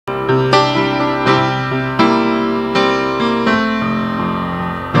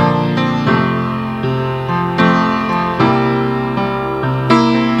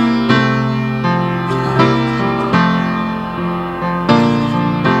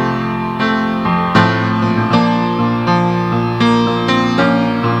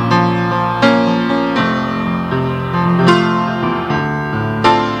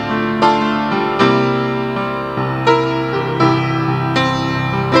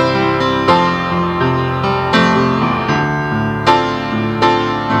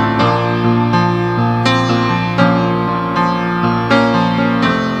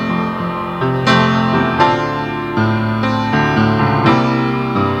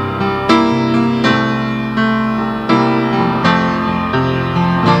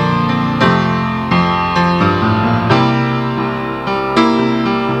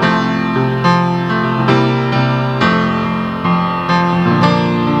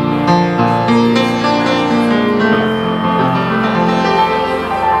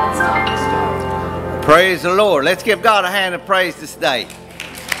Praise the Lord. Let's give God a hand of praise this day.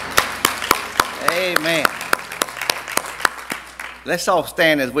 Amen. Let's all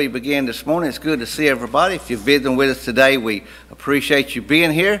stand as we begin this morning. It's good to see everybody. If you're visiting with us today, we appreciate you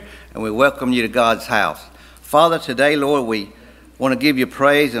being here, and we welcome you to God's house. Father, today, Lord, we want to give you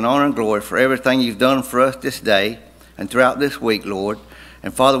praise and honor and glory for everything you've done for us this day and throughout this week, Lord.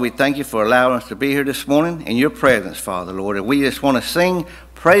 And Father, we thank you for allowing us to be here this morning in your presence, Father, Lord. And we just want to sing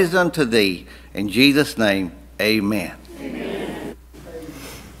praise unto thee. In Jesus' name, amen. Amen.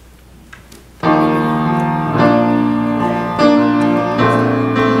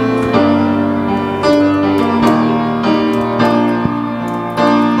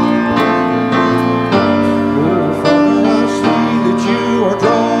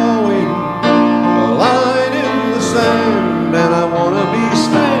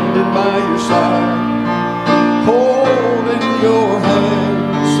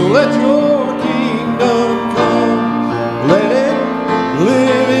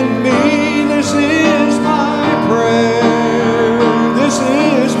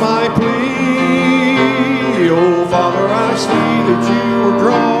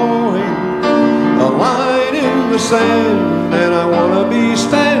 Sand, and I want to be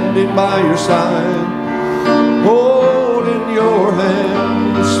standing by your side, holding your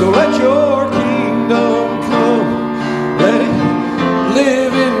hand. So let your kingdom come, let it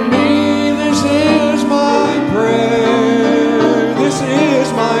live in me. This is my prayer, this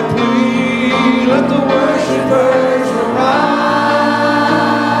is my plea. Let the worshipers arise,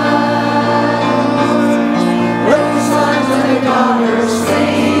 let the sons and daughters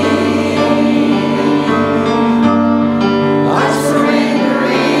sing.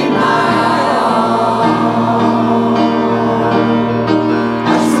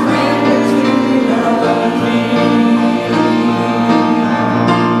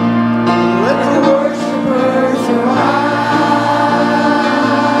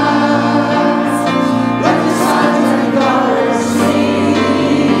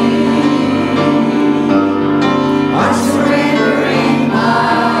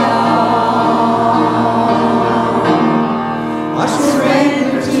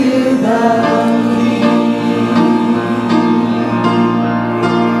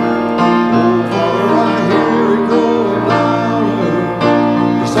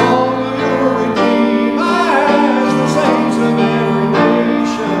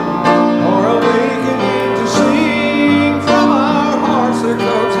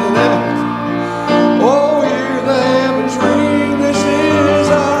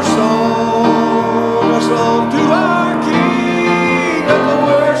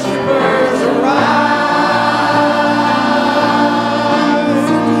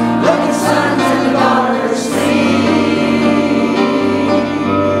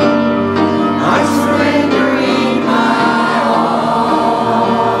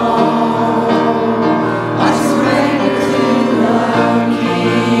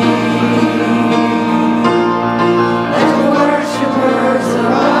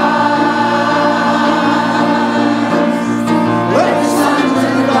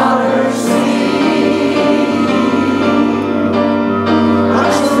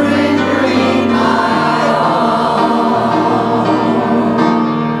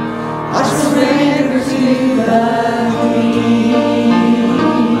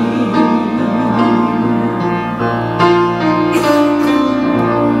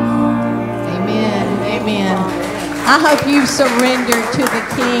 Surrendered to the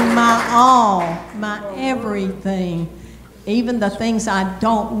King my all, my everything, even the things I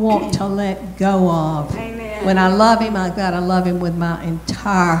don't want to let go of. Amen. When I love him, I gotta love him with my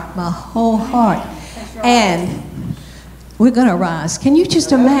whole heart. Right. And we're gonna rise. Can you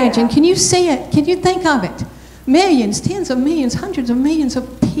just imagine? Can you see it? Can you think of it? Millions, tens of millions, hundreds of millions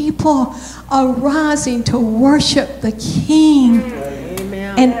of people are rising to worship the King.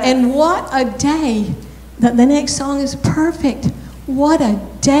 Amen. And what a day. The next song is perfect. What a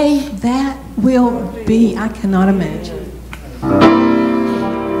day that will be. I cannot imagine.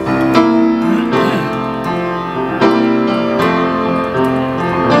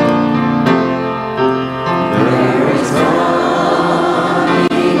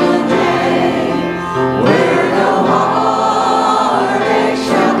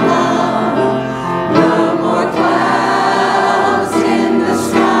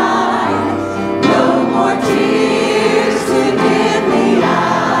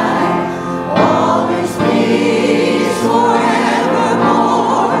 Always peace.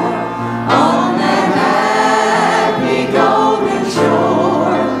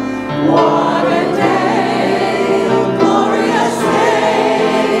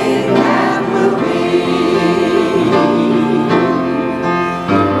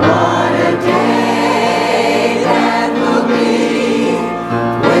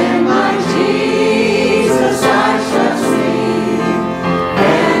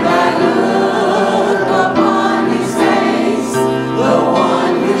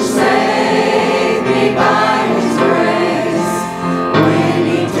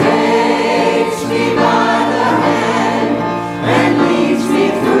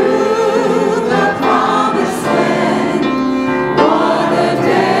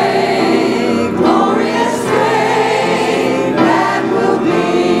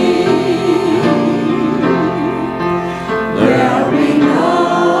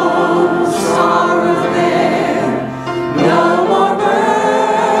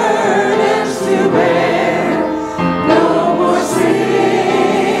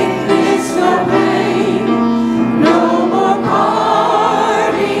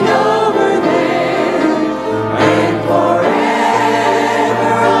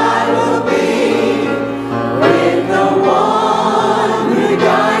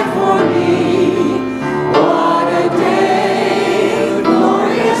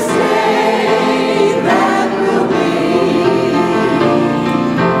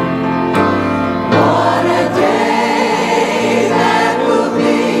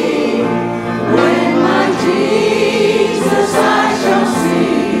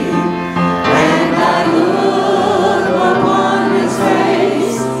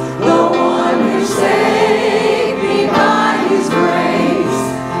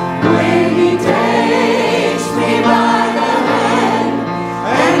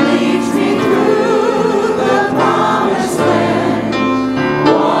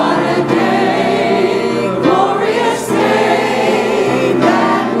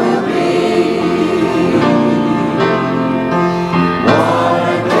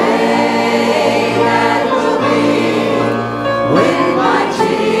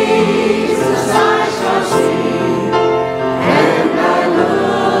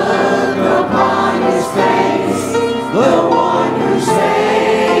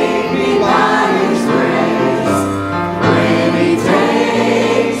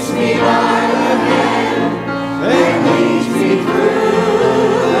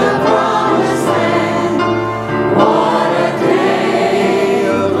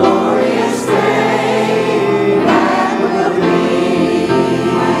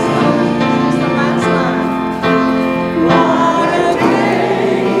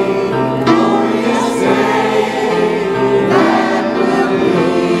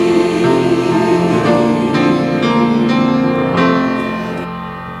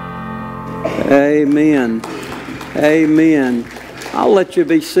 Amen. I'll let you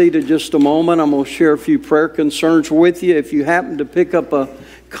be seated just a moment. I'm going to share a few prayer concerns with you. If you happen to pick up a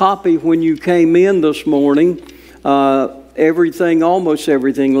copy when you came in this morning, almost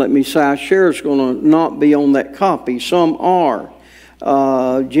everything, let me say, I share is going to not be on that copy. Some are.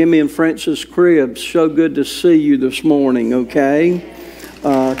 Jimmy and Francis Cribbs, so good to see you this morning, okay?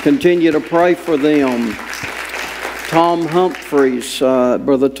 Continue to pray for them. Tom Humphreys,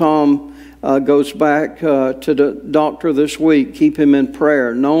 Brother Tom goes back to the doctor this week. Keep him in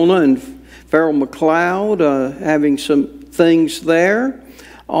prayer. Nona and Farrell McLeod having some things there.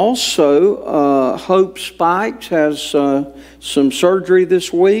 Also, Hope Spikes has some surgery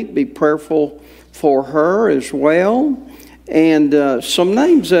this week. Be prayerful for her as well. And some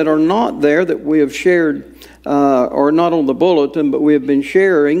names that are not there that we have shared, or not on the bulletin, but we have been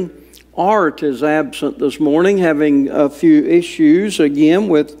sharing. Art is absent this morning, having a few issues again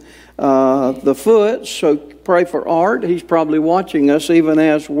with the foot. So pray for Art. He's probably watching us even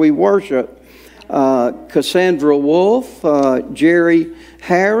as we worship. Cassandra Wolf, Jerry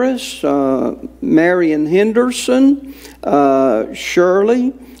Harris, Marion Henderson,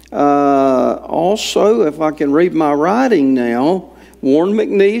 Shirley. Also, if I can read my writing now, Warren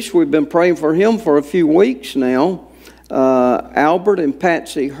McNeese, we've been praying for him for a few weeks now. Albert and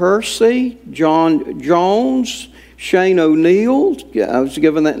Patsy Hersey, John Jones, Shane O'Neill, I was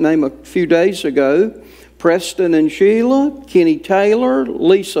given that name a few days ago, Preston and Sheila, Kenny Taylor,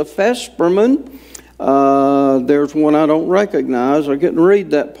 Lisa Fesperman. There's one I don't recognize. I couldn't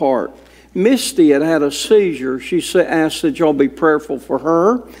read that part. Misty had a seizure. She asked that y'all be prayerful for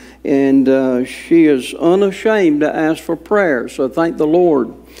her, and she is unashamed to ask for prayer, so thank the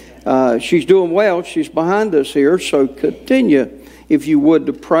Lord. She's doing well. She's behind us here, so continue, if you would,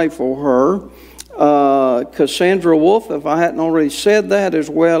 to pray for her. Cassandra Wolf, if I hadn't already said that, as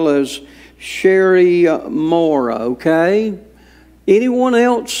well as Sherry Mora, okay? Anyone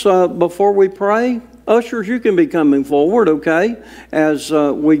else before we pray? Ushers, you can be coming forward, okay, as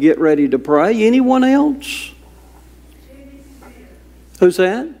we get ready to pray. Anyone else? Who's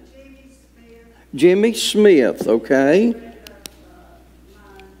that? Jimmy Smith, okay.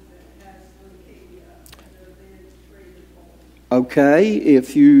 Okay,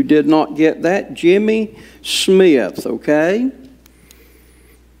 if you did not get that, Jimmy Smith, okay?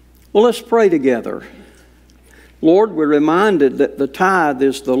 Well, let's pray together. Lord, we're reminded that the tithe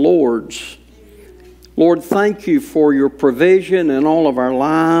is the Lord's. Lord, thank you for your provision in all of our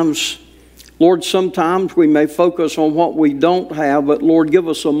lives. Lord, sometimes we may focus on what we don't have, but Lord, give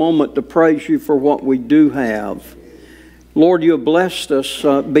us a moment to praise you for what we do have. Lord, you have blessed us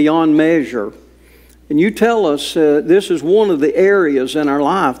beyond measure. And you tell us this is one of the areas in our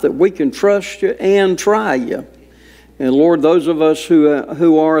life that we can trust you and try you. And Lord, those of us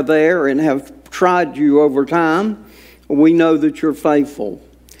who are there and have tried you over time, we know that you're faithful.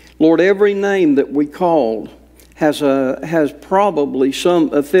 Lord, every name that we called has probably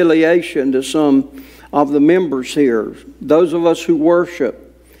some affiliation to some of the members here, those of us who worship.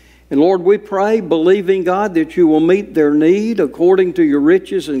 And Lord, we pray, believing, God, that you will meet their need according to your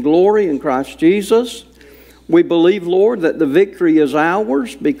riches and glory in Christ Jesus. We believe, Lord, that the victory is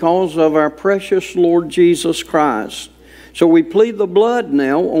ours because of our precious Lord Jesus Christ. So we plead the blood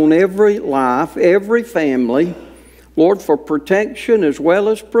now on every life, every family, Lord, for protection as well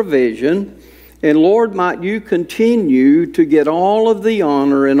as provision. And Lord, might you continue to get all of the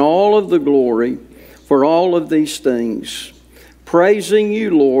honor and all of the glory for all of these things. Praising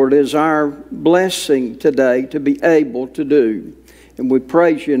you, Lord, is our blessing today to be able to do. And we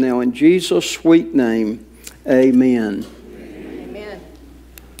praise you now in Jesus' sweet name. Amen. Amen.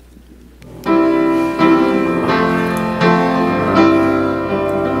 Forever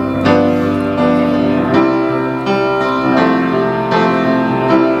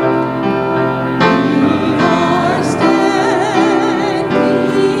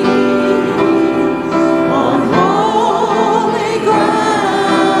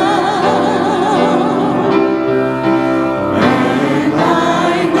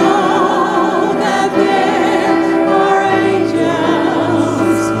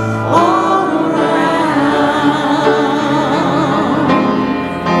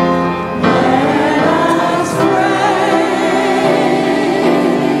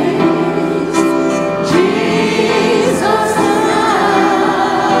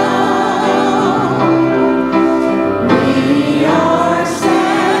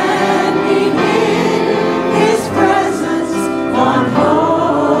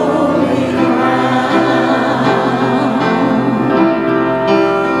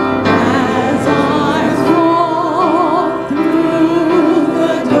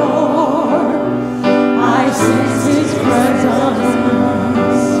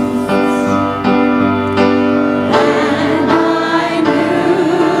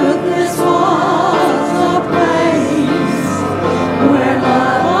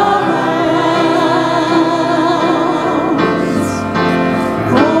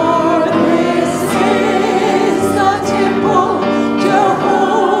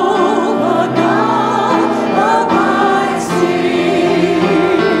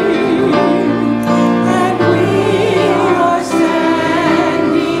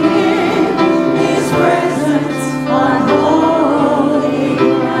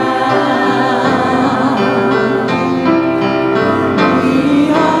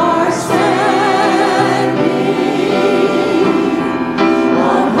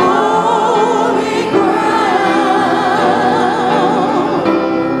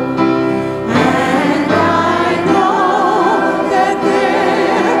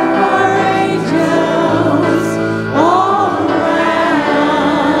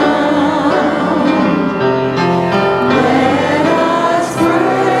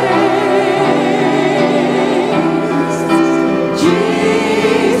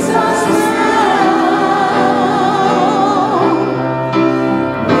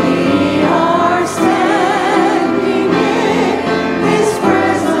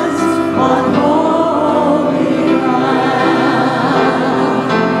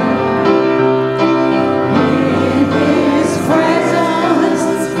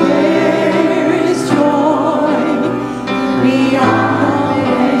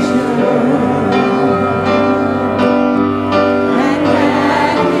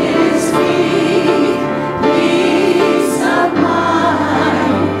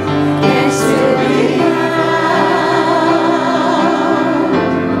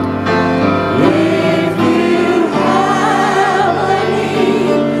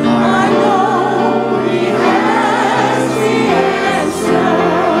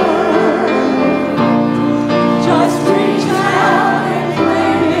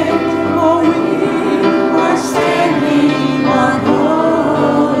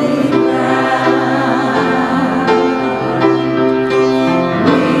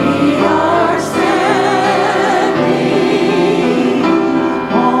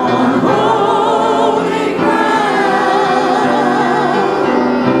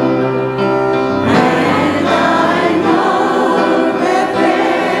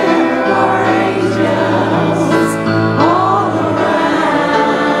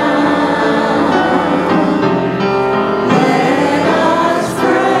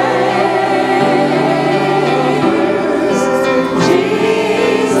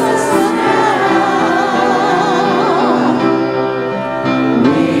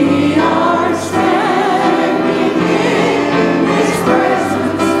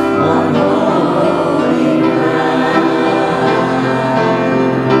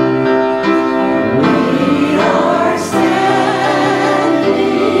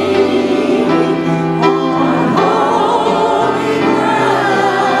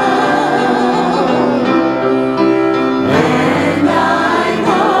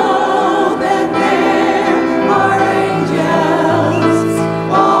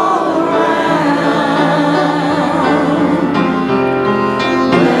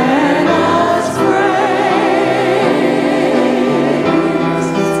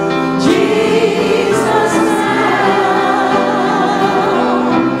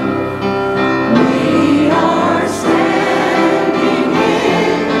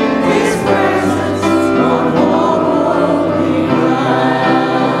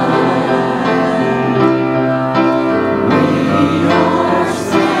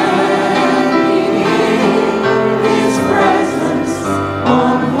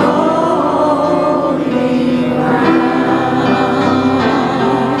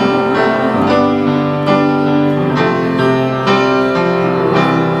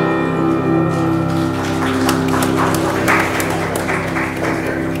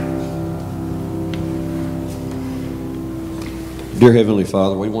Dear Heavenly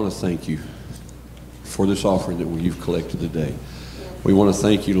Father, we want to thank you for this offering that you've collected today. We want to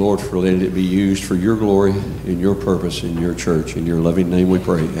thank you, Lord, for letting it be used for your glory and your purpose in your church. In your loving name we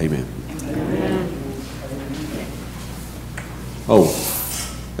pray. Amen. Amen. Oh,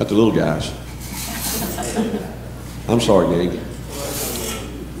 got the little guys. I'm sorry, gang.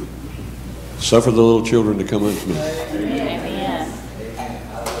 Suffer the little children to come unto me.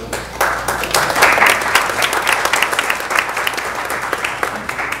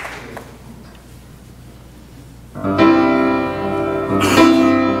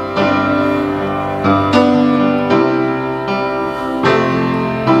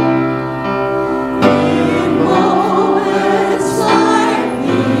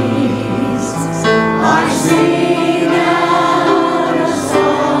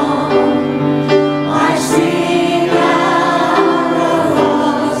 Sing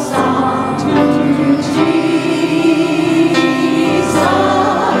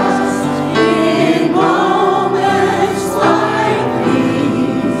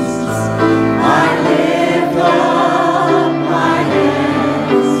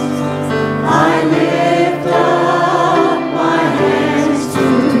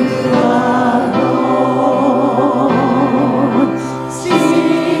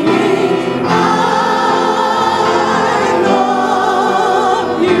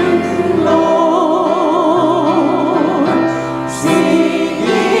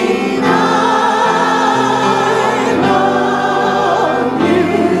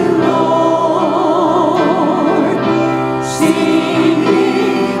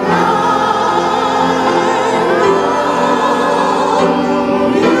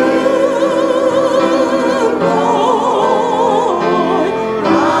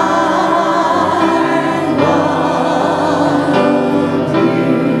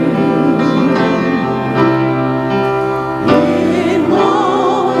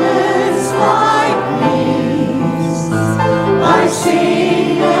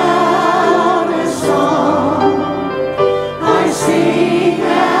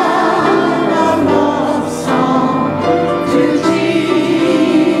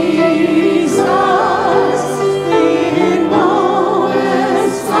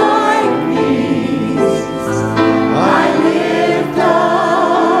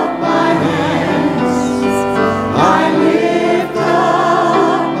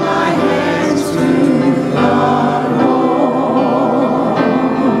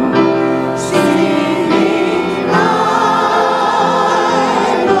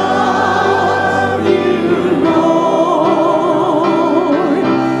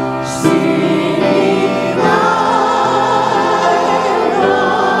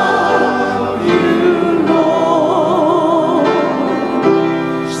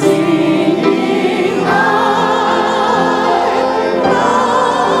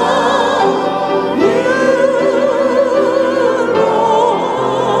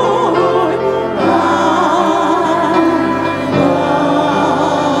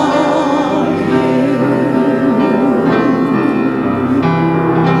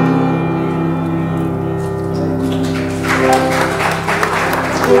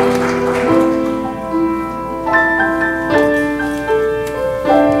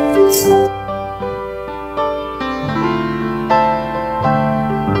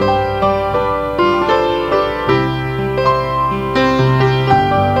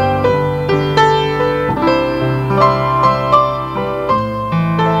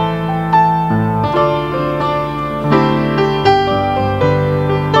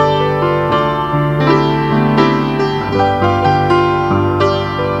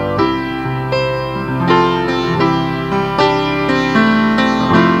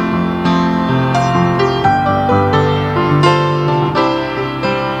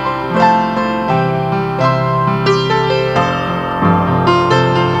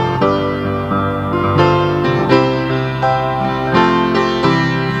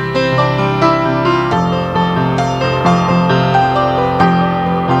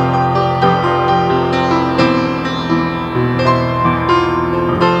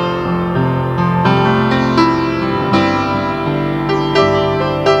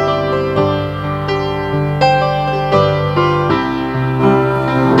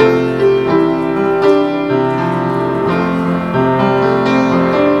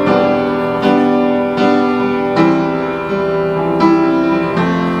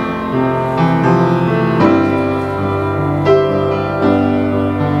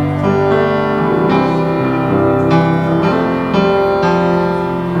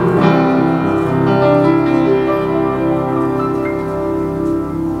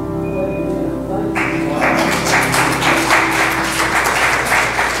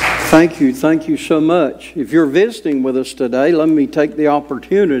Thank you so much. If you're visiting with us today, let me take the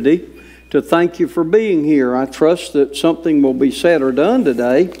opportunity to thank you for being here. I trust that something will be said or done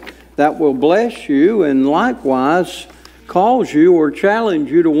today that will bless you and likewise cause you or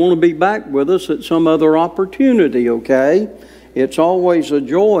challenge you to want to be back with us at some other opportunity, okay? It's always a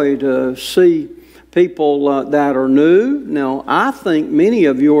joy to see people that are new. Now, I think many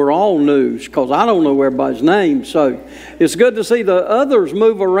of you are all new because I don't know everybody's name. So it's good to see the others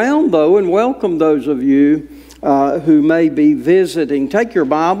move around, though, and welcome those of you who may be visiting. Take your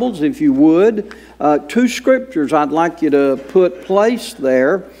Bibles, if you would. Two scriptures I'd like you to put placed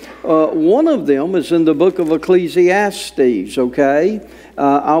there. One of them is in the book of Ecclesiastes, okay?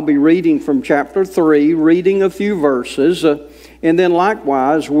 I'll be reading from chapter 3, reading a few verses. And then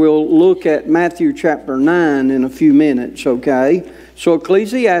likewise, we'll look at Matthew chapter 9 in a few minutes, okay? So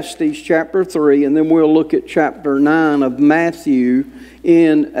Ecclesiastes chapter 3, and then we'll look at chapter 9 of Matthew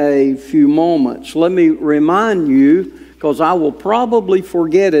in a few moments. Let me remind you, because I will probably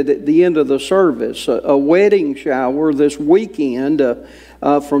forget it at the end of the service, a wedding shower this weekend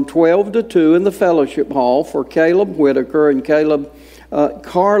from 12 to 2 in the fellowship hall for Caleb Whitaker and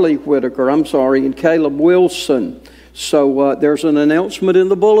Carly Whitaker, and Caleb Wilson. So there's an announcement in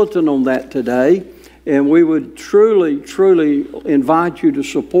the bulletin on that today, and we would truly, truly invite you to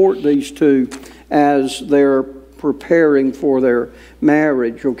support these two as they're preparing for their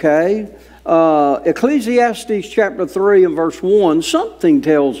marriage, okay? Ecclesiastes chapter 3 and verse 1, something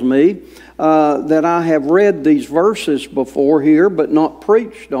tells me that I have read these verses before here, but not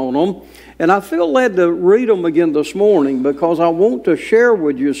preached on them. And I feel led to read them again this morning because I want to share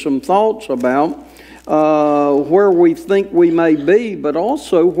with you some thoughts about where we think we may be, but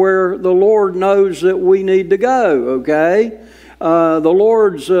also where the Lord knows that we need to go, okay? The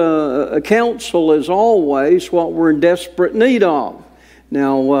Lord's counsel is always what we're in desperate need of.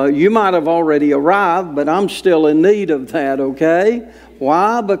 Now, you might have already arrived, but I'm still in need of that, okay?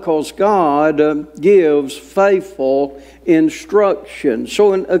 Why? Because God gives faithful instruction.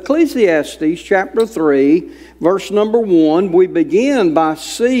 So in Ecclesiastes chapter 3, verse number 1, we begin by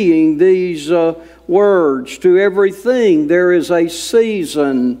seeing these words. To everything there is a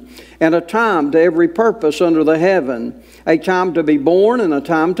season and a time to every purpose under the heaven. A time to be born and a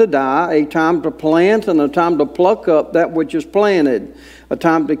time to die. A time to plant and a time to pluck up that which is planted. A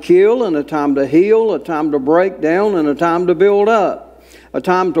time to kill and a time to heal. A time to break down and a time to build up. A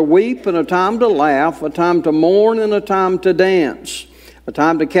time to weep and a time to laugh. A time to mourn and a time to dance. A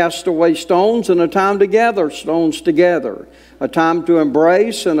time to cast away stones and a time to gather stones together. A time to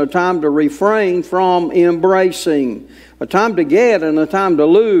embrace and a time to refrain from embracing. A time to get and a time to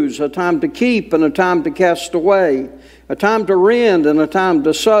lose. A time to keep and a time to cast away. A time to rend and a time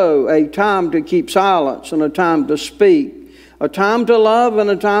to sow. A time to keep silence and a time to speak. A time to love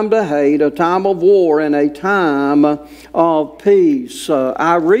and a time to hate, a time of war and a time of peace.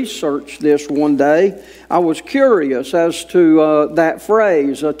 I researched this one day. I was curious as to that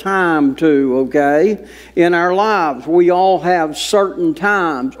phrase, a time to, okay? In our lives, we all have certain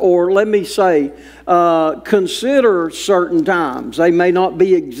times, or let me say, consider certain times. They may not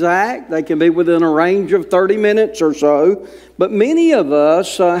be exact. They can be within a range of 30 minutes or so. But many of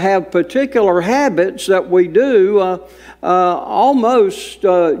us have particular habits that we do almost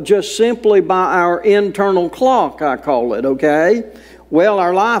just simply by our internal clock, I call it, okay? Well,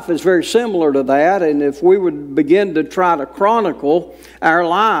 our life is very similar to that, and if we would begin to try to chronicle our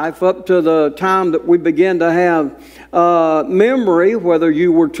life up to the time that we begin to have memory, whether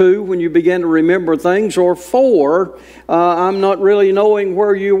you were 2 when you began to remember things, or 4, I'm not really knowing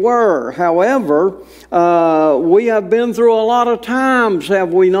where you were. However, we have been through a lot of times,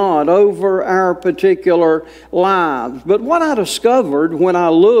 have we not, over our particular lives. But what I discovered when I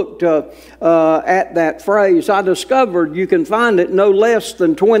looked at that phrase, I discovered you can find it no less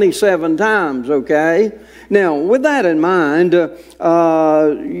than 27 times, okay? Now, with that in mind,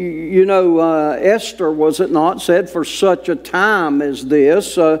 Esther, was it not, said, for such a time as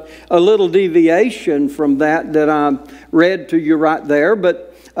this, a little deviation from that I read to you right there,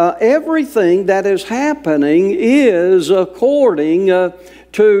 but everything that is happening is according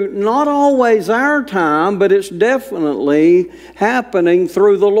to not always our time, but it's definitely happening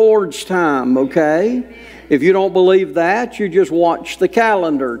through the Lord's time, okay? If you don't believe that, you just watch the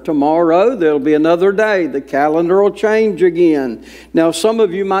calendar. Tomorrow, there'll be another day. The calendar will change again. Now, some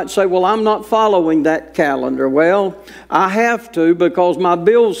of you might say, well, I'm not following that calendar. Well, I have to because my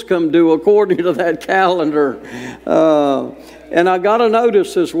bills come due according to that calendar. And I got a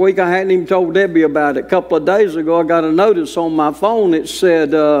notice this week. I hadn't even told Debbie about it. A couple of days ago, I got a notice on my phone. It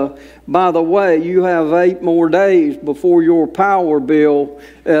said, by the way, you have 8 more days before your power bill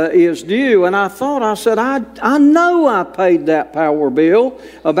is due. And I said, I know I paid that power bill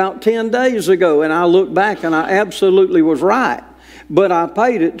about 10 days ago. And I looked back and I absolutely was right. But I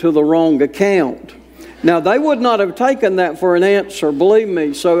paid it to the wrong account. Now, they would not have taken that for an answer, believe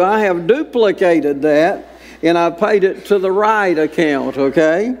me. So I have duplicated that. And I paid it to the right account,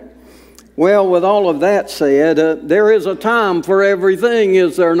 okay? Well, with all of that said, there is a time for everything,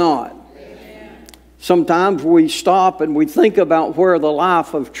 is there not? Amen. Sometimes we stop and we think about where the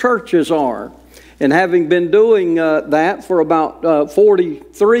life of churches are. And having been doing that for about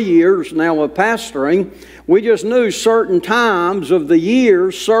 43 years now of pastoring, we just knew certain times of the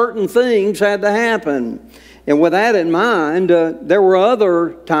year, certain things had to happen. And with that in mind, there were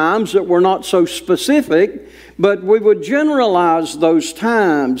other times that were not so specific, but we would generalize those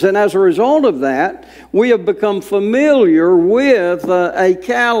times. And as a result of that, we have become familiar with a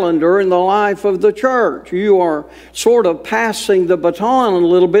calendar in the life of the church. You are sort of passing the baton a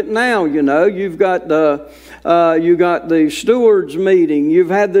little bit now, you know. You've got the stewards meeting, you've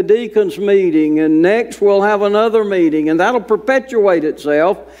had the deacons meeting, and next we'll have another meeting, and that'll perpetuate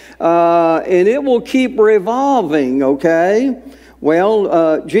itself, and it will keep revolving, okay?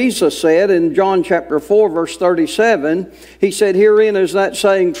 Well, Jesus said in John chapter 4, verse 37, He said, herein is that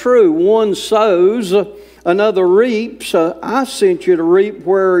saying true, one sows, another reaps. I sent you to reap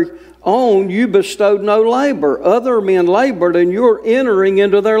whereon you bestowed no labor. Other men labored, and you're entering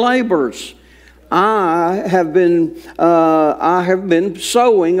into their labors. I have been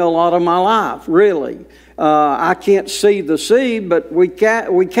sowing a lot of my life, really. I can't see the seed, but we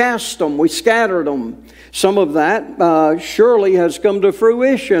cast them, we scattered them. Some of that surely has come to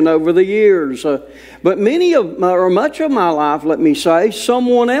fruition over the years. But much of my life, let me say,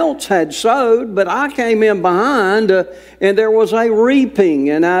 someone else had sowed, but I came in behind and there was a reaping.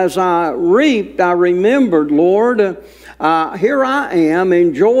 And as I reaped, I remembered, Lord, here I am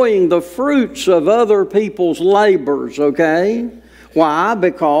enjoying the fruits of other people's labors, okay? Why?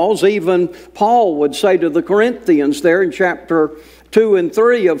 Because even Paul would say to the Corinthians there in chapter 2 and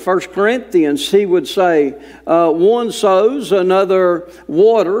 3 of 1 Corinthians, he would say, one sows, another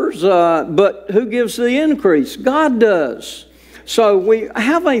waters, but who gives the increase? God does. So we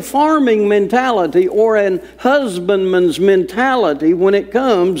have a farming mentality or an husbandman's mentality when it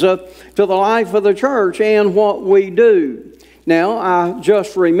comes to the life of the church and what we do. Now, I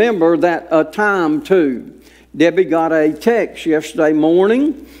just remember that a time too. Debbie got a text yesterday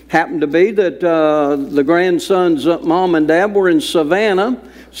morning. Happened to be that the grandson's mom and dad were in Savannah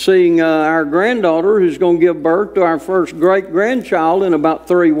seeing our granddaughter who's going to give birth to our first great-grandchild in about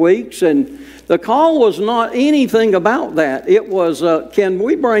 3 weeks. And the call was not anything about that. It was, can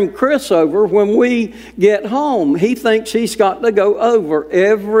we bring Chris over when we get home? He thinks he's got to go over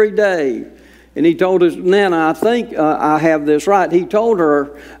every day. And he told his Nana, I think I have this right, he told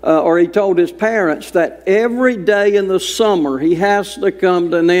her, or he told his parents that every day in the summer he has to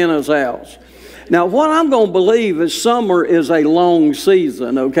come to Nana's house. Now, what I'm going to believe is summer is a long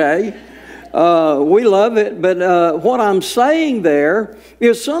season, okay? We love it, but what I'm saying there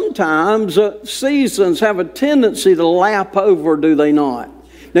is sometimes seasons have a tendency to lap over, do they not?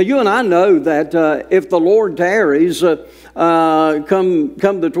 Now, you and I know that if the Lord tarries, come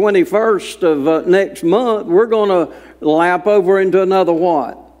the 21st of next month, we're going to lap over into another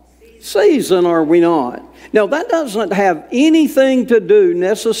what? Season, are we not? Now, that doesn't have anything to do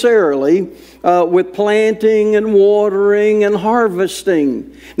necessarily with planting and watering and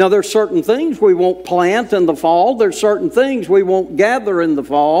harvesting. Now, there's certain things we won't plant in the fall. There's certain things we won't gather in the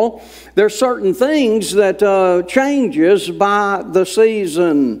fall. There's certain things that changes by the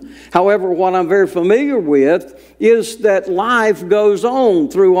season. However, what I'm very familiar with is that life goes on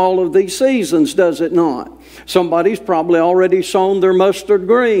through all of these seasons, does it not? Somebody's probably already sown their mustard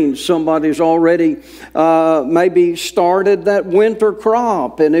greens. Somebody's already maybe started that winter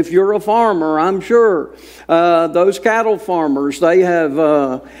crop. And if you're a farmer, I'm sure those cattle farmers, they have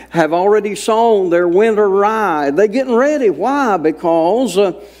already sown their winter rye. They're getting ready. Why? Because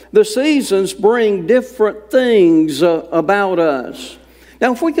the seasons bring different things about us.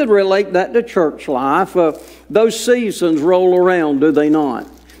 Now, if we could relate that to church life, those seasons roll around, do they not?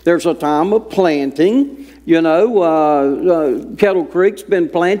 There's a time of planting. You know, Kettle Creek's been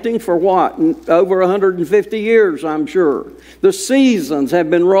planting for what? Over 150 years, I'm sure. The seasons have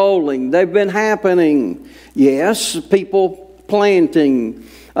been rolling. They've been happening. Yes, people planting.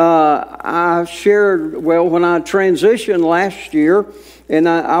 I shared, well, when I transitioned last year and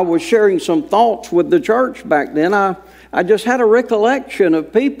I was sharing some thoughts with the church back then. I just had a recollection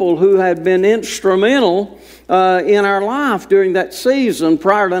of people who had been instrumental in our life during that season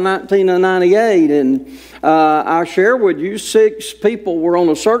prior to 1998. And I share with you, 6 people were on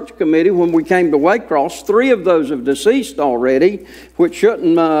a search committee when we came to Waycross. 3 of those have deceased already, which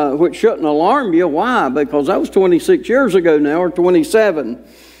shouldn't alarm you. Why? Because that was 26 years ago now, or 27.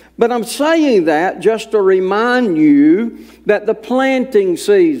 But I'm saying that just to remind you that the planting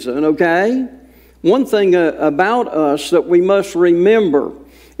season, okay? One thing about us that we must remember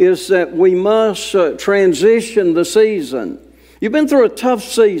is that we must transition the season. You've been through a tough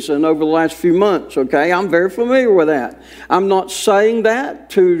season over the last few months, okay? I'm very familiar with that. I'm not saying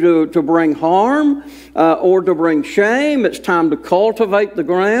that to bring harm or to bring shame. It's time to cultivate the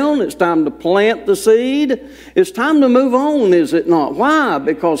ground. It's time to plant the seed. It's time to move on, is it not? Why?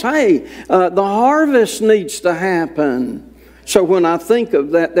 Because, hey, the harvest needs to happen. So when I think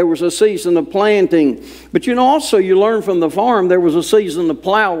of that, there was a season of planting. But also you learn from the farm there was a season of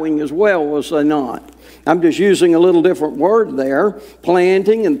plowing as well, was there not? I'm just using a little different word there,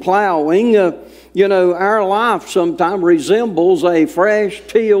 planting and plowing. Our life sometimes resembles a fresh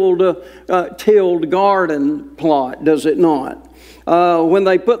tilled garden plot, does it not? When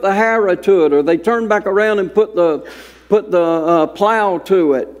they put the harrow to it, or they turn back around and put the plow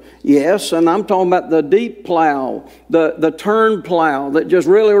to it. Yes, and I'm talking about the deep plow, the turn plow that just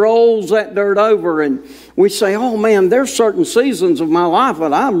really rolls that dirt over. And we say, oh man, there's certain seasons of my life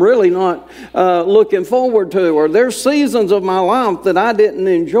that I'm really not looking forward to, or there's seasons of my life that I didn't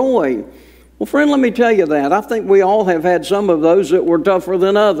enjoy. Well, friend, let me tell you that. I think we all have had some of those that were tougher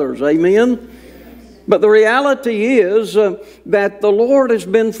than others. Amen? But the reality is that the Lord has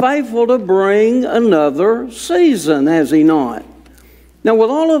been faithful to bring another season, has He not? Now,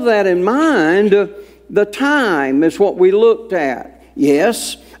 with all of that in mind, the time is what we looked at.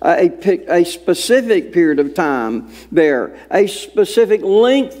 Yes, a specific period of time there, a specific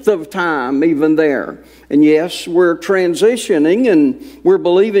length of time even there. And yes, we're transitioning and we're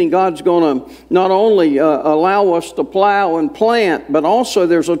believing God's going to not only allow us to plow and plant, but also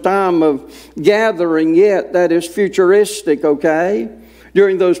there's a time of gathering yet that is futuristic, okay?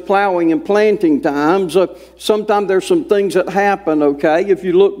 During those plowing and planting times, sometimes there's some things that happen, okay, if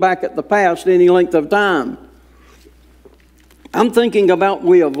you look back at the past any length of time. I'm thinking about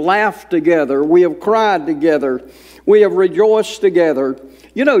we have laughed together, we have cried together, we have rejoiced together.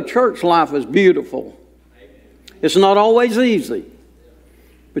 You know, church life is beautiful. It's not always easy,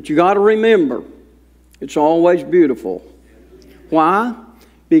 but you got to remember, it's always beautiful. Why?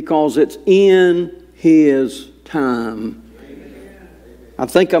 Because it's in His time. I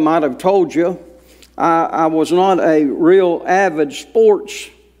think I might have told you, I was not a real avid sports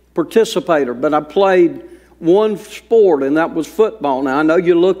participator, but I played one sport, and that was football. Now, I know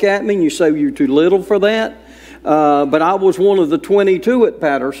you look at me and you say you're too little for that, but I was one of the 22 at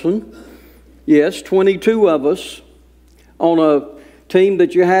Patterson. Yes, 22 of us on a team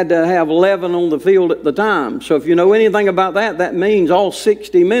that you had to have 11 on the field at the time. So if you know anything about that, that means all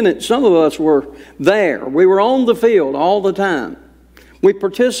 60 minutes, some of us were there. We were on the field all the time. We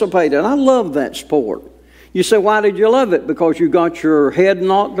participated. I love that sport. You say, why did you love it? Because you got your head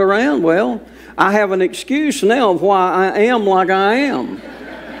knocked around? Well, I have an excuse now of why I am like I am.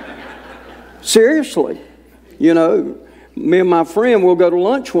 Seriously. You know, me and my friend will go to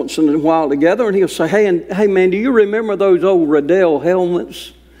lunch once in a while together, and he'll say, hey man, do you remember those old Riddell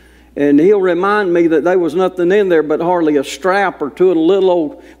helmets? And he'll remind me that there was nothing in there but hardly a strap or two and a little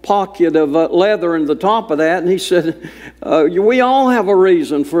old pocket of leather in the top of that. And he said, we all have a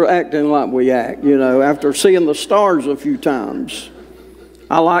reason for acting like we act, you know, after seeing the stars a few times.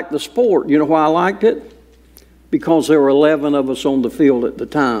 I liked the sport. You know why I liked it? Because there were 11 of us on the field at the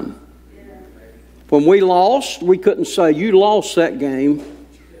time. When we lost, we couldn't say, you lost that game.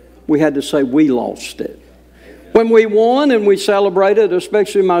 We had to say, we lost it. When we won and we celebrated,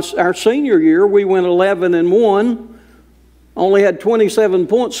 especially our senior year, we went 11-1. Only had 27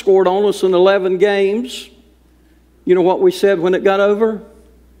 points scored on us in 11 games. You know what we said when it got over?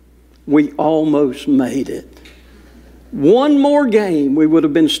 We almost made it. One more game, we would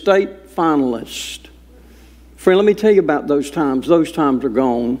have been state finalists. Friend, let me tell you about those times. Those times are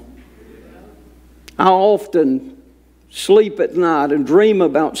gone. I often sleep at night and dream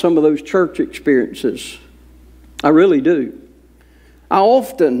about some of those church experiences. I really do. I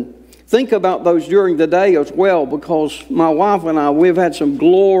often think about those during the day as well, because my wife and I, we've had some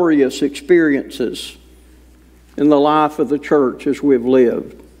glorious experiences in the life of the church as we've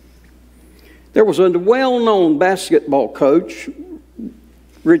lived. There was a well-known basketball coach,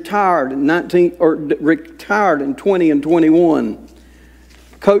 retired in 20 and 21.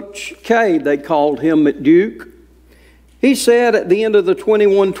 Coach K, they called him at Duke. He said at the end of the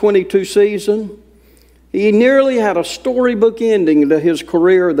 21-22 season, he nearly had a storybook ending to his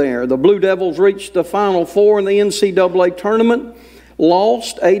career there. The Blue Devils reached the Final Four in the NCAA tournament,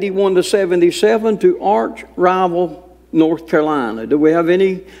 lost 81-77 to arch rival North Carolina. Do we have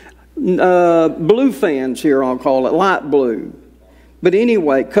any blue fans here? I'll call it light blue. But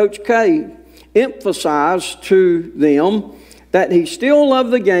anyway, Coach K emphasized to them that he still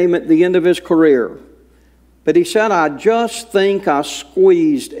loved the game at the end of his career. But he said, I just think I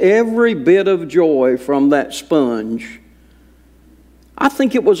squeezed every bit of joy from that sponge. I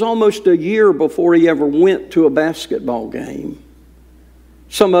think it was almost a year before he ever went to a basketball game.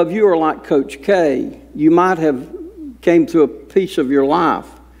 Some of you are like Coach K. You might have came through a piece of your life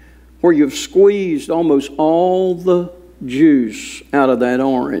where you've squeezed almost all the juice out of that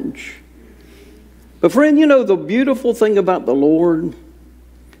orange. But friend, you know, the beautiful thing about the Lord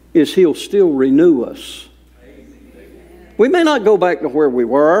is He'll still renew us. We may not go back to where we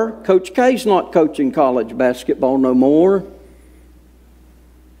were. Coach K's not coaching college basketball no more.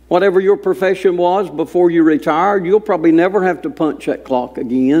 Whatever your profession was before you retired, you'll probably never have to punch that clock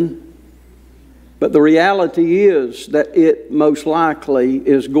again. But the reality is that it most likely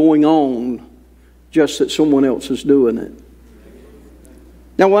is going on, just that someone else is doing it.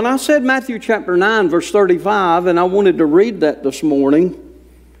 Now, when I said Matthew chapter 9, verse 35, and I wanted to read that this morning,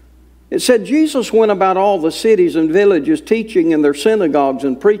 it said, Jesus went about all the cities and villages, teaching in their synagogues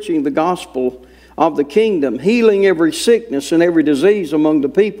and preaching the gospel of the kingdom, healing every sickness and every disease among the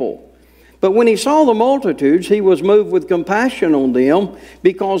people. But when he saw the multitudes, he was moved with compassion on them,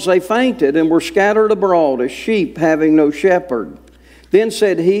 because they fainted and were scattered abroad as sheep having no shepherd. Then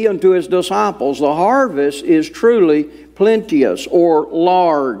said he unto his disciples, the harvest is truly plenteous, or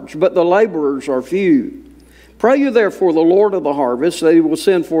large, but the laborers are few. Pray you therefore the Lord of the harvest, that he will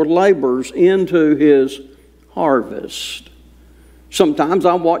send forth laborers into his harvest. Sometimes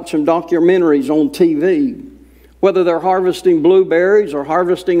I watch some documentaries on TV, whether they're harvesting blueberries or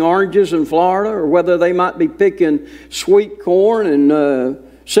harvesting oranges in Florida, or whether they might be picking sweet corn in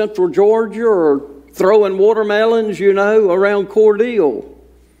central Georgia, or throwing watermelons, you know, around Cordele.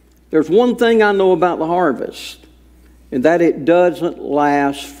 There's one thing I know about the harvest, and that it doesn't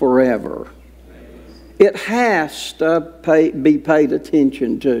last forever. It has to be paid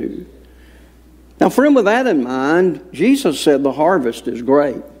attention to. Now, friend, with that in mind, Jesus said the harvest is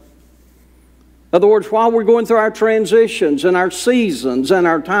great. In other words, while we're going through our transitions and our seasons and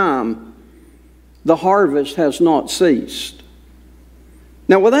our time, the harvest has not ceased.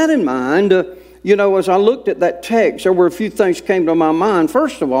 Now, with that in mind, you know, as I looked at that text, there were a few things came to my mind.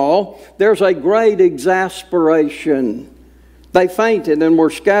 First of all, there's a great exasperation. They fainted and were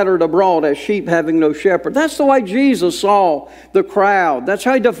scattered abroad as sheep having no shepherd. That's the way Jesus saw the crowd. That's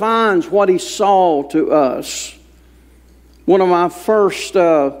how he defines what he saw to us. One of my first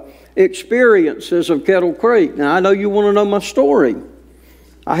experiences of Kettle Creek. Now, I know you want to know my story.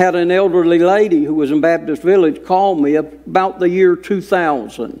 I had an elderly lady who was in Baptist Village call me about the year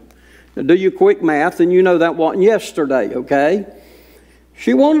 2000. Now, do your quick math, and you know that wasn't yesterday, okay?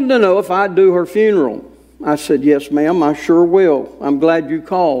 She wanted to know if I'd do her funeral. I said, yes, ma'am, I sure will. I'm glad you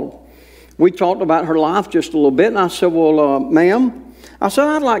called. We talked about her life just a little bit, and I said, well, ma'am, I said,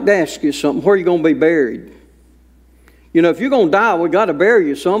 I'd like to ask you something. Where are you going to be buried? You know, if you're going to die, we got to bury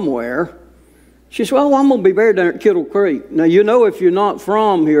you somewhere. She said, well, I'm going to be buried down at Kettle Creek. Now, you know, if you're not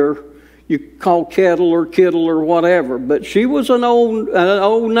from here, you call Kettle or Kittle or whatever. But she was an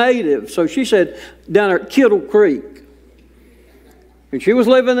old native, so she said, down at Kettle Creek. And she was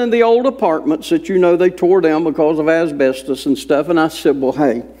living in the old apartments that, you know, they tore down because of asbestos and stuff. And I said, well,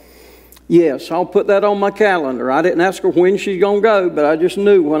 hey, yes, I'll put that on my calendar. I didn't ask her when she's going to go, but I just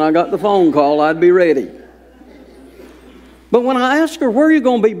knew when I got the phone call, I'd be ready. But when I asked her, where are you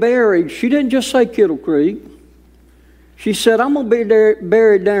going to be buried? She didn't just say Kettle Creek. She said, I'm going to be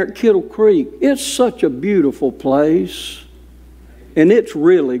buried down at Kettle Creek. It's such a beautiful place, and it's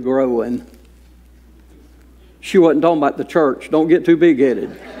really growing. She wasn't talking about the church. Don't get too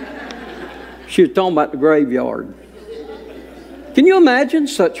big-headed. She was talking about the graveyard. Can you imagine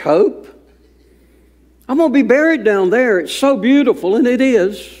such hope? I'm going to be buried down there. It's so beautiful, and it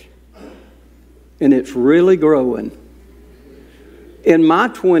is. And it's really growing. In my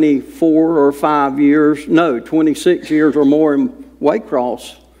 24 or 5 years, no, 26 years or more in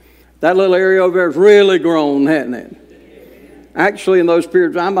Waycross, that little area over there has really grown, hasn't it? Actually, in those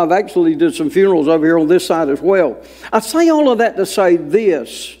periods of time, I've actually did some funerals over here on this side as well. I say all of that to say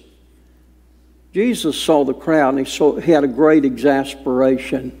this. Jesus saw the crowd, and he had a great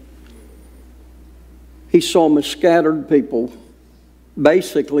exasperation. He saw them as scattered people,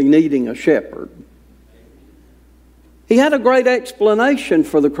 basically needing a shepherd. He had a great explanation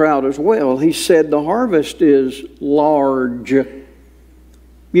for the crowd as well. He said the harvest is large.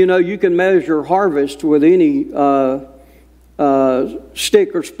 You know, you can measure harvest with any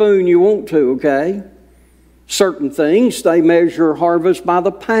stick or spoon you want to, okay? Certain things, they measure harvest by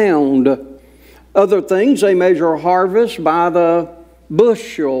the pound. Other things, they measure harvest by the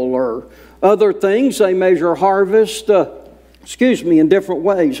bushel. Or other things, they measure harvest, in different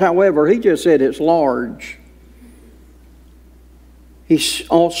ways. However, he just said it's large. He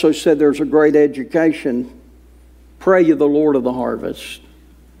also said there's a great education. Pray ye the Lord of the harvest.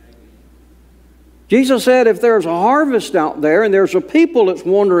 Jesus said if there's a harvest out there and there's a people that's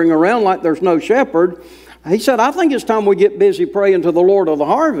wandering around like there's no shepherd, he said, I think it's time we get busy praying to the Lord of the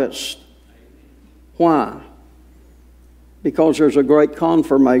harvest. Why? Because there's a great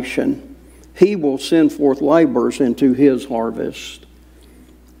confirmation. He will send forth laborers into His harvest.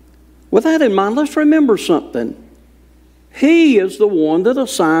 With that in mind, let's remember something. He is the one that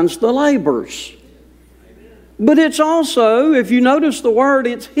assigns the laborers. But it's also, if you notice the word,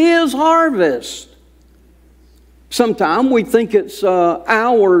 it's His harvest. Sometimes we think it's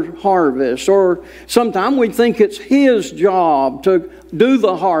our harvest, or sometimes we think it's His job to do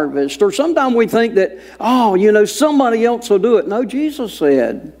the harvest, or sometimes we think that, somebody else will do it. No, Jesus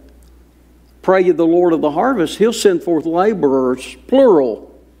said, pray ye the Lord of the harvest. He'll send forth laborers,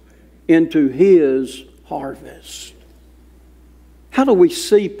 plural, into His harvest. How do we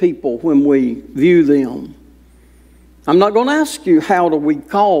see people when we view them? I'm not going to ask you how do we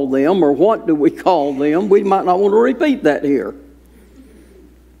call them or what do we call them. We might not want to repeat that here.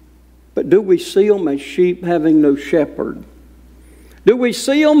 But do we see them as sheep having no shepherd? Do we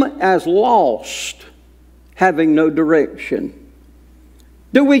see them as lost, having no direction?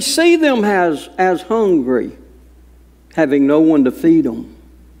 Do we see them as hungry, having no one to feed them?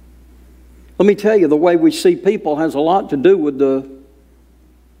 Let me tell you, the way we see people has a lot to do with the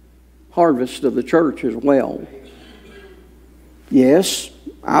harvest of the church as well. Yes,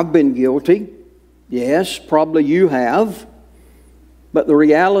 I've been guilty. Yes, probably you have. But the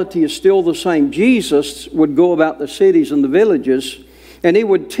reality is still the same. Jesus would go about the cities and the villages, and He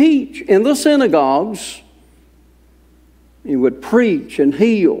would teach in the synagogues. He would preach and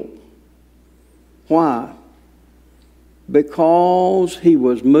heal. Why? Because He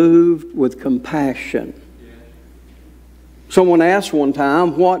was moved with compassion. Someone asked one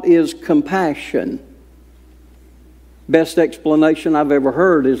time, what is compassion? Best explanation I've ever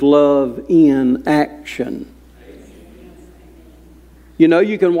heard is love in action. You know,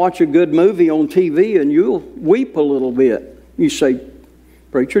 you can watch a good movie on TV and you'll weep a little bit. You say,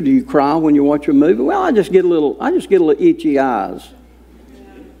 preacher, do you cry when you watch a movie? Well, I just get a little itchy eyes.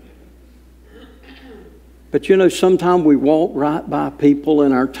 But you know, sometimes we walk right by people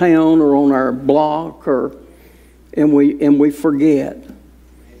in our town or on our block and we forget.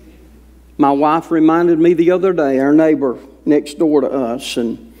 My wife reminded me the other day, our neighbor next door to us,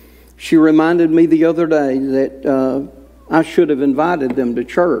 and she reminded me the other day that I should have invited them to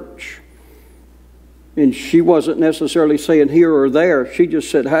church. And she wasn't necessarily saying here or there. She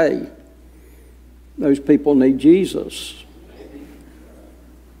just said, hey, those people need Jesus.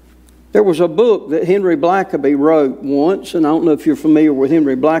 There was a book that Henry Blackaby wrote once, and I don't know if you're familiar with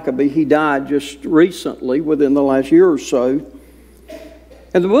Henry Blackaby. He died just recently, within the last year or so.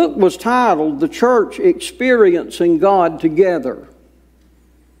 And the book was titled, The Church Experiencing God Together.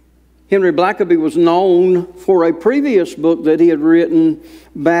 Henry Blackaby was known for a previous book that he had written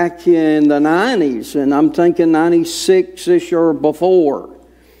back in the 90s, and I'm thinking 96-ish or before.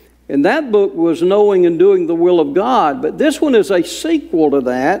 And that book was Knowing and Doing the Will of God. But this one is a sequel to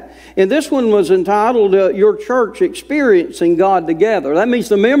that. And this one was entitled Your Church Experiencing God Together. That means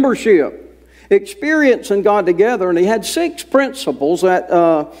the membership experiencing God together. And he had 6 principles that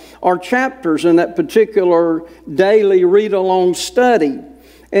are chapters in that particular daily read-along study.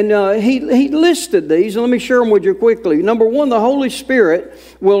 And he listed these, and let me share them with you quickly. Number 1, the Holy Spirit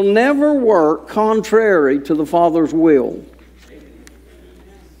will never work contrary to the Father's will.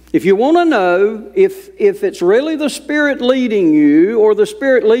 If you want to know if it's really the Spirit leading you or the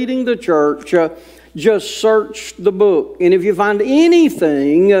Spirit leading the church, just search the book. And if you find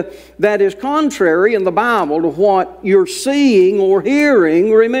anything that is contrary in the Bible to what you're seeing or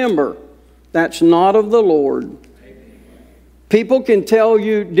hearing, remember, that's not of the Lord. People can tell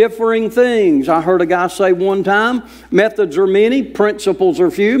you differing things. I heard a guy say one time, methods are many, principles are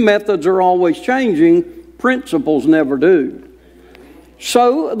few. Methods are always changing, principles never do.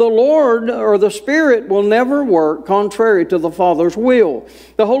 So the Lord or the Spirit will never work contrary to the Father's will.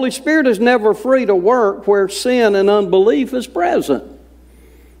 The Holy Spirit is never free to work where sin and unbelief is present.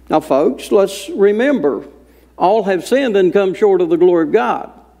 Now, folks, let's remember, all have sinned and come short of the glory of God.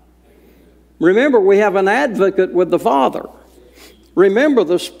 Remember, we have an advocate with the Father. Remember,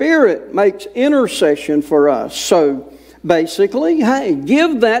 the Spirit makes intercession for us. So, basically, hey,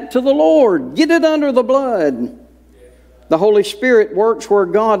 give that to the Lord. Get it under the blood. The Holy Spirit works where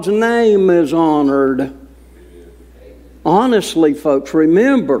God's name is honored. Honestly, folks,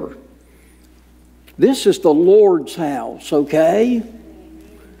 remember, this is the Lord's house, okay?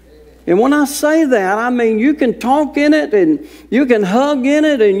 And when I say that, I mean you can talk in it, and you can hug in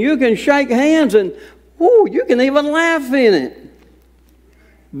it, and you can shake hands, and you can even laugh in it.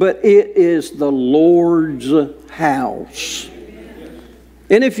 But it is the Lord's house.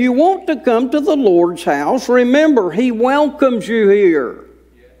 And if you want to come to the Lord's house, remember, He welcomes you here.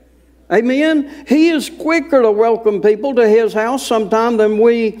 Amen? He is quicker to welcome people to His house sometime than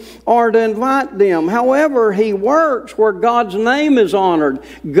we are to invite them. However, He works where God's name is honored.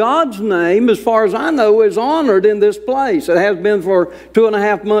 God's name, as far as I know, is honored in this place. It has been for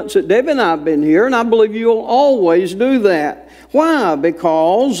 2.5 months that Debbie and I have been here, and I believe you'll always do that. Why?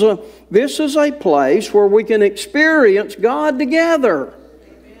 Because this is a place where we can experience God together.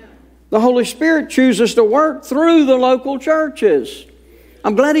 The Holy Spirit chooses to work through the local churches.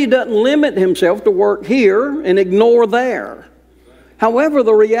 I'm glad He doesn't limit Himself to work here and ignore there. However,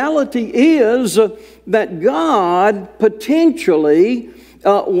 the reality is that God potentially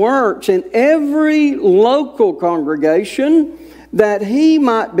works in every local congregation, that He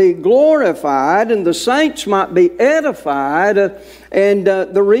might be glorified and the saints might be edified. And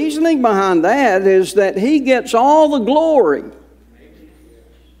the reasoning behind that is that He gets all the glory.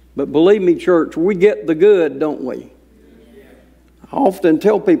 But believe me, church, we get the good, don't we? I often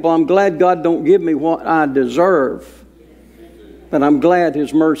tell people, I'm glad God don't give me what I deserve. But I'm glad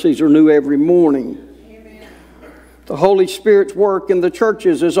His mercies are new every morning. Amen. The Holy Spirit's work in the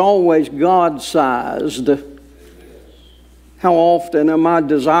churches is always God-sized. How often am I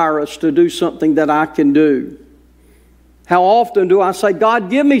desirous to do something that I can do? How often do I say, God,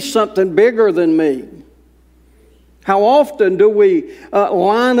 give me something bigger than me? How often do we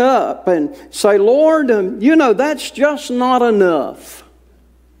line up and say, Lord, that's just not enough.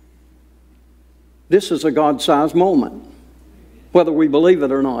 This is a God-sized moment, whether we believe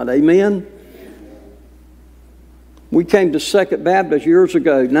it or not. Amen? We came to 2nd Baptist years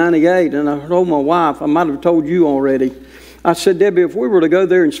ago, 98, and I told my wife, I might have told you already, I said, Debbie, if we were to go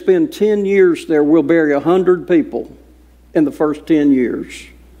there and spend 10 years there, we'll bury 100 people in the first 10 years.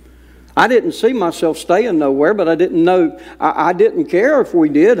 I didn't see myself staying nowhere, but I didn't know, I didn't care if we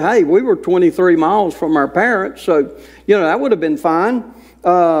did. Hey, we were 23 miles from our parents, so, that would have been fine.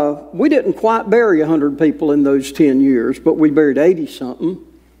 We didn't quite bury 100 people in those 10 years, but we buried 80-something.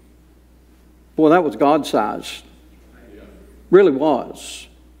 Boy, that was God-sized. Really was.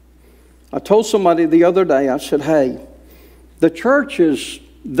 I told somebody the other day, I said, hey, the churches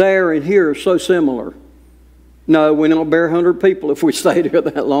there and here are so similar. No, we don't bear 100 people if we stayed here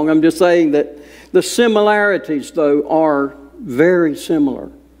that long. I'm just saying that the similarities, though, are very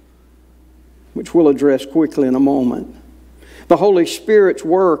similar, which we'll address quickly in a moment. The Holy Spirit's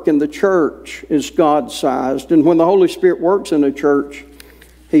work in the church is God-sized. And when the Holy Spirit works in a church,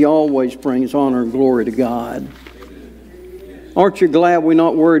 He always brings honor and glory to God. Aren't you glad we're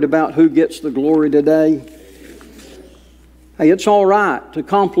not worried about who gets the glory today? Hey, it's all right to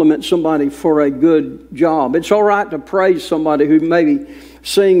compliment somebody for a good job. It's all right to praise somebody who maybe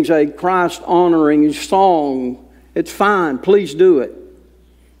sings a Christ-honoring song. It's fine. Please do it.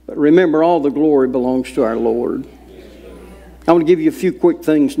 But remember, all the glory belongs to our Lord. I want to give you a few quick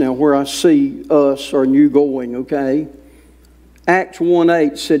things now where I see us or you going, okay? Acts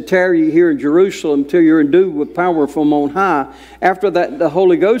 1:8 said, tarry ye here in Jerusalem till you're endued with power from on high. After that, the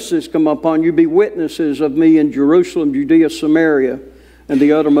Holy Ghost has come upon you. Be witnesses of me in Jerusalem, Judea, Samaria, and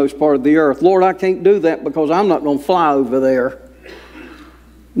the uttermost part of the earth. Lord, I can't do that because I'm not going to fly over there.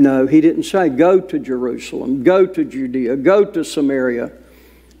 No, He didn't say go to Jerusalem, go to Judea, go to Samaria.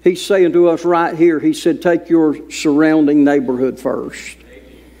 He's saying to us right here, He said, take your surrounding neighborhood first.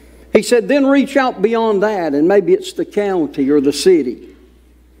 He said, then reach out beyond that, and maybe it's the county or the city.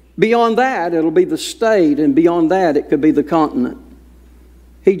 Beyond that, it'll be the state, and beyond that, it could be the continent.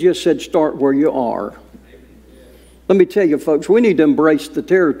 He just said, start where you are. Let me tell you, folks, we need to embrace the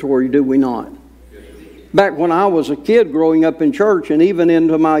territory, do we not? Back when I was a kid growing up in church, and even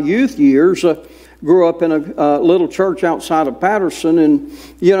into my youth years, grew up in a little church outside of Patterson, and,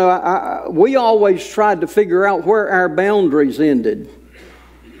 we always tried to figure out where our boundaries ended.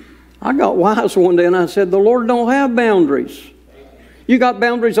 I got wise one day and I said, the Lord don't have boundaries. You got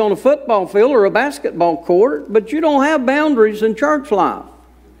boundaries on a football field or a basketball court, but you don't have boundaries in church life.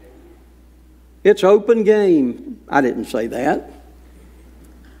 It's open game. I didn't say that.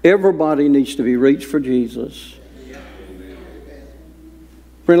 Everybody needs to be reached for Jesus.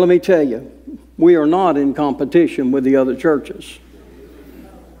 Friend, let me tell you, we are not in competition with the other churches.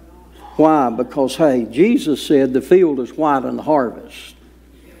 Why? Because, hey, Jesus said the field is white and the harvest.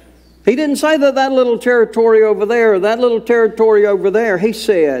 He didn't say that little territory over there or that little territory over there. He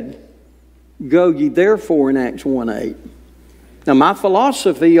said, go ye therefore in Acts 1:8. Now, my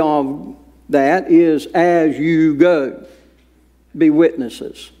philosophy of that is as you go, be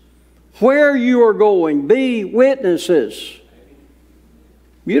witnesses. Where you are going, be witnesses.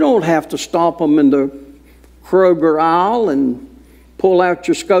 You don't have to stop them in the Kroger aisle and pull out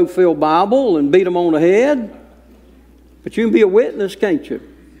your Schofield Bible and beat them on the head. But you can be a witness, can't you?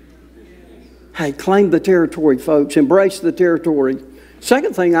 Hey, claim the territory, folks. Embrace the territory.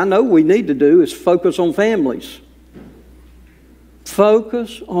 Second thing I know we need to do is focus on families.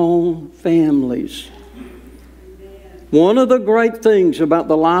 Focus on families. One of the great things about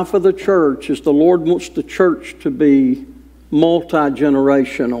the life of the church is the Lord wants the church to be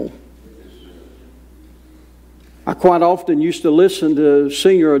multi-generational. I quite often used to listen to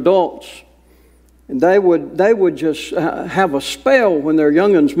senior adults, and they would just have a spell when their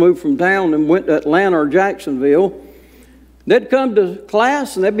young'uns moved from town and went to Atlanta or Jacksonville. They'd come to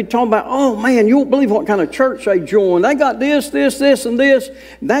class and they'd be talking about, oh man, you won't believe what kind of church they joined. They got this, this, this, and this.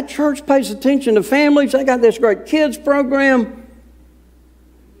 That church pays attention to families. They got this great kids program.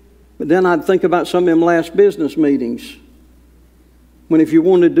 But then I'd think about some of them last business meetings, when if you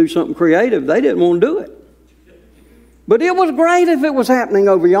wanted to do something creative, they didn't want to do it. But it was great if it was happening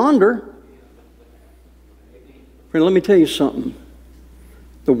over yonder. Friend, let me tell you something.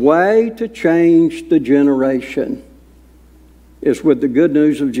 The way to change the generation is with the good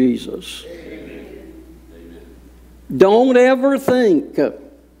news of Jesus. Amen. Don't ever think that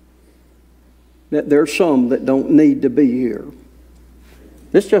there's some that don't need to be here.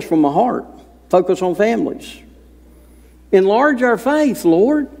 This is just from my heart. Focus on families. Enlarge our faith,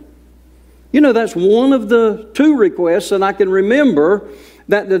 Lord. You know, that's one of the two requests that I can remember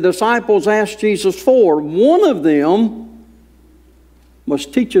that the disciples asked Jesus for. One of them was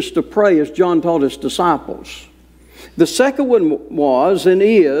teach us to pray as John taught his disciples. The second one was and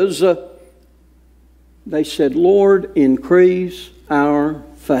is, they said, Lord, increase our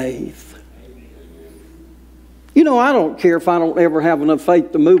faith. You know, I don't care if I don't ever have enough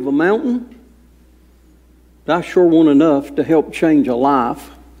faith to move a mountain, but I sure want enough to help change a life.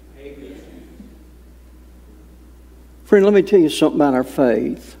 Friend, let me tell you something about our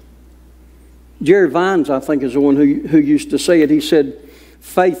faith. Jerry Vines, I think, is the one who used to say it. He said,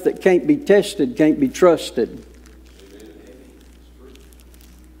 faith that can't be tested can't be trusted.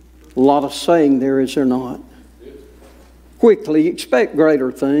 A lot of saying there, is there not? Quickly, expect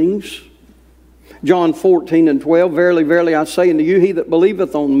greater things. John 14:12, verily, verily, I say unto you, he that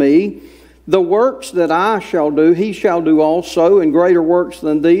believeth on me, the works that I shall do, he shall do also, and greater works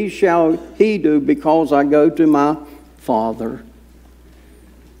than these shall he do, because I go to my Father.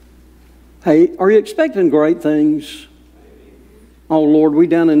 Hey, are you expecting great things? Oh, Lord, we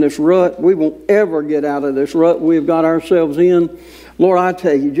down in this rut. We won't ever get out of this rut we've got ourselves in. Lord, I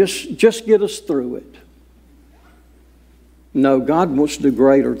tell you, just get us through it. No, God wants to do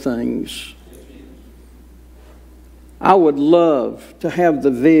greater things. I would love to have the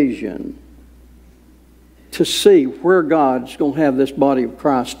vision to see where God's going to have this body of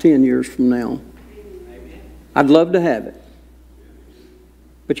Christ 10 years from now. I'd love to have it.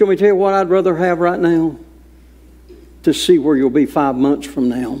 But you want me to tell you what I'd rather have right now? To see where you'll be 5 months from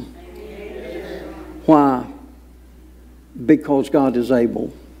now. Why? Because God is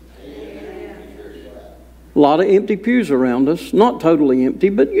able. A lot of empty pews around us. Not totally empty,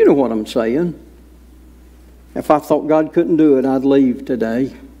 but you know what I'm saying. If I thought God couldn't do it, I'd leave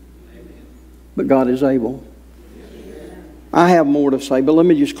today. But God is able. I have more to say, but let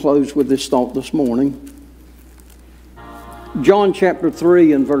me just close with this thought this morning. John chapter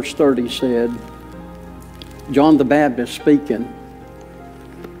 3 and verse 30 said, John the Baptist speaking,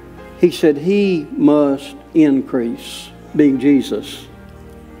 he said, he must increase, being Jesus.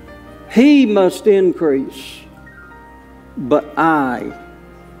 He must increase, but I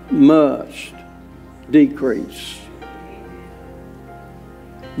must decrease.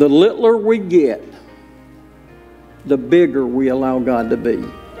 The littler we get, the bigger we allow God to be.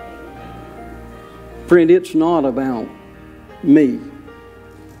 Friend, it's not about me.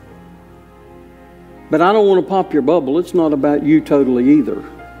 But I don't want to pop your bubble. It's not about you totally either.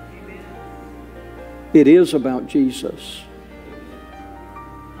 It is about Jesus.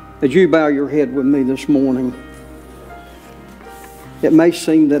 As you bow your head with me this morning, It may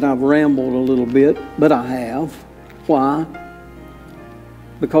seem that I've rambled a little bit, but I have. Why?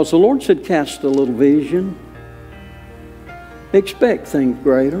 Because the Lord said, cast a little vision. Expect things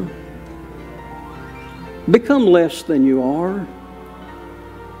greater. Become less than you are.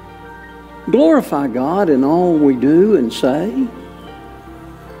 Glorify God in all we do and say.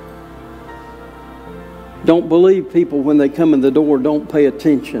 Don't believe people when they come in the door don't pay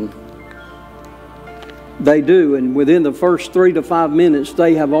attention. They do, and within the first 3 to 5 minutes,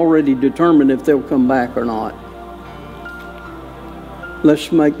 they have already determined if they'll come back or not.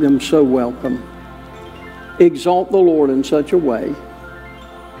 Let's make them so welcome. Exalt the Lord in such a way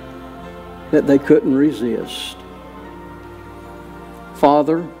that they couldn't resist.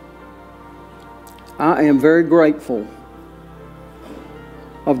 Father, I am very grateful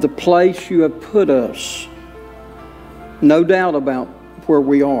of the place you have put us. No doubt about where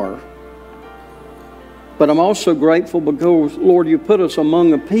we are. But I'm also grateful because, Lord, you put us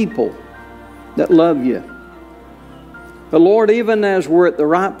among a people that love you. But Lord, even as we're at the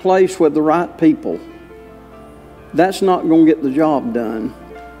right place with the right people, that's not going to get the job done.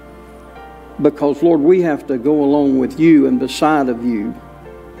 Because, Lord, we have to go along with you and beside of you.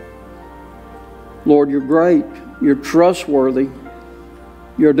 Lord, you're great. You're trustworthy.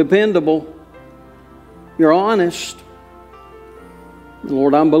 You're dependable. You're honest. And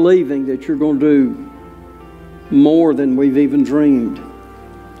Lord, I'm believing that you're going to do more than we've even dreamed.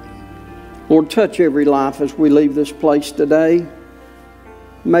 Lord, touch every life as we leave this place today.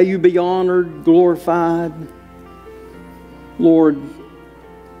 May you be honored, glorified. Lord,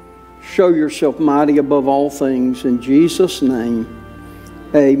 show yourself mighty above all things. In Jesus' name,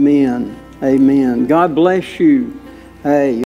 amen. Amen. God bless you. Hey.